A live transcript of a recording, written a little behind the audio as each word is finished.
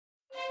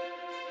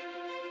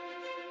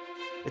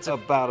It's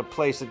about a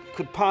place that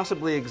could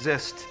possibly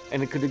exist,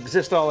 and it could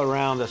exist all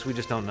around us. We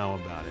just don't know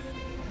about it.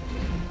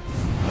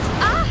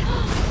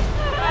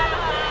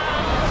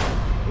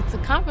 It's a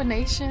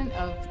combination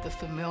of the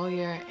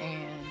familiar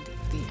and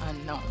the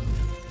unknown.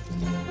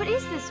 What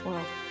is this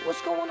world?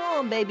 What's going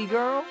on, baby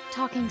girl?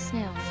 Talking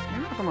snails.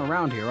 You're not from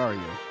around here, are you?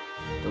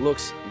 The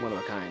look's one of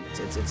a kind.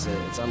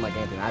 It's unlike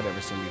anything I've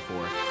ever seen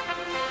before.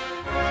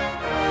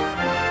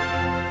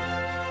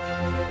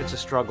 It's a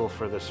struggle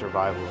for the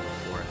survival of the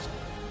forest.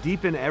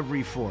 Deep in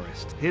every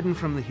forest, hidden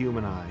from the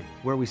human eye,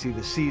 where we see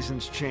the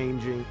seasons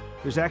changing,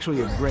 there's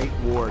actually a great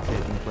war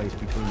taking place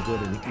between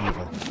good and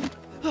evil.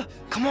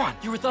 Come on,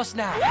 you're with us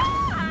now.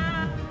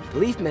 The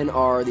Leafmen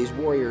are these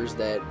warriors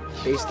that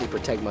basically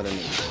protect Mother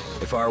Nature.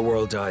 If our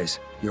world dies,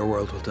 your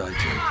world will die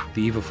too.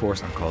 The evil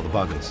force are called the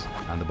Boggans,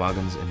 and the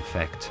Boggans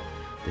infect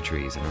the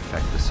trees and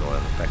infect the soil,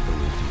 infect the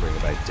roots, and bring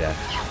about death.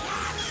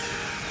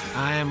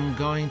 I am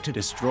going to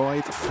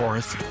destroy the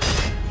forest.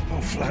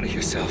 Don't flatter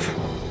yourself.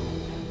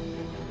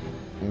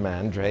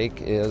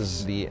 Mandrake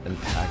is the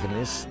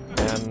antagonist,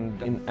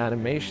 and in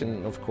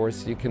animation, of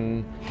course, you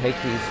can take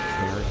these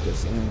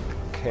characters and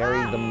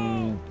carry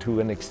them to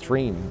an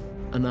extreme.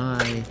 An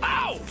eye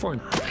for...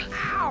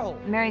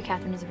 Mary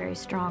Catherine is a very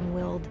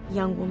strong-willed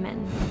young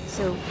woman,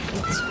 so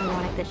it's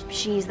ironic that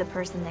she's the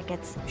person that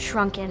gets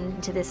shrunken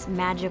into this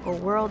magical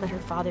world that her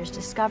father's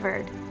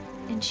discovered,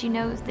 and she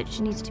knows that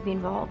she needs to be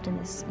involved in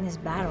this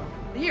battle.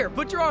 Here,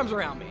 put your arms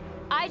around me.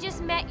 I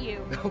just met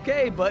you.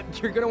 Okay, but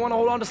you're gonna want to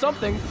hold on to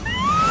something.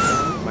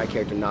 My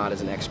character Nod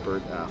is an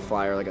expert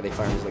flyer. Like they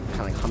fly these kind of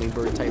like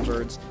hummingbird type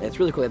birds, and it's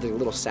really cool. They have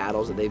little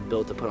saddles that they've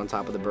built to put on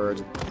top of the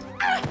birds.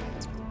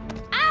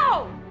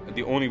 Ow!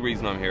 The only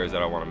reason I'm here is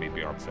that I want to meet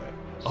Beyonce.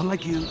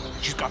 Unlike you,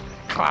 she's got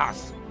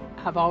class.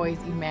 I've always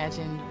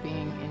imagined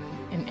being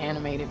in an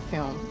animated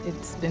film.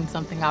 It's been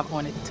something I've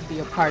wanted to be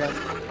a part of.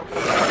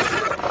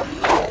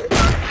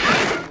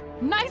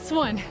 Nice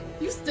one!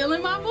 You still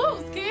in my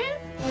moves, kid?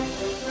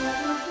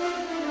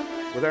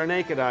 With our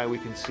naked eye, we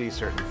can see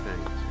certain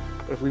things.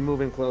 But if we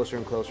move in closer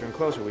and closer and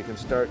closer, we can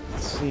start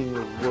seeing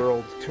the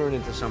world turn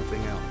into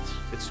something else.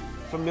 It's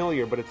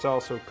familiar, but it's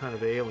also kind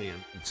of alien.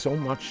 So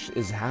much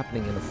is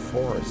happening in a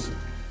forest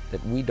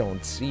that we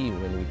don't see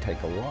when we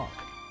take a walk.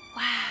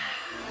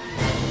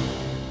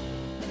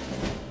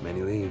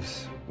 Many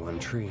leaves, one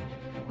tree.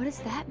 What does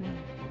that mean?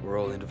 We're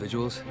all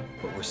individuals,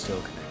 but we're still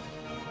connected.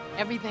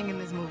 Everything in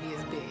this movie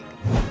is big.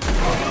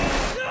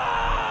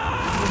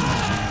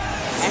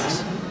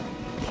 Action,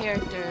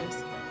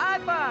 characters. High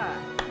five.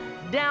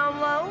 Down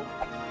low,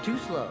 too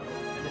slow.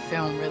 The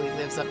film really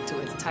lives up to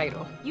its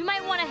title. You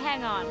might want to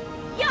hang on.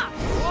 Yeah!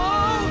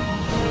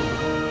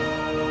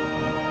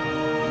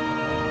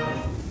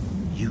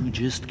 You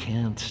just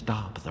can't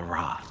stop the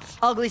rods.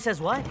 Ugly says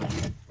what?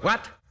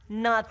 What?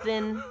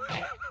 Nothing.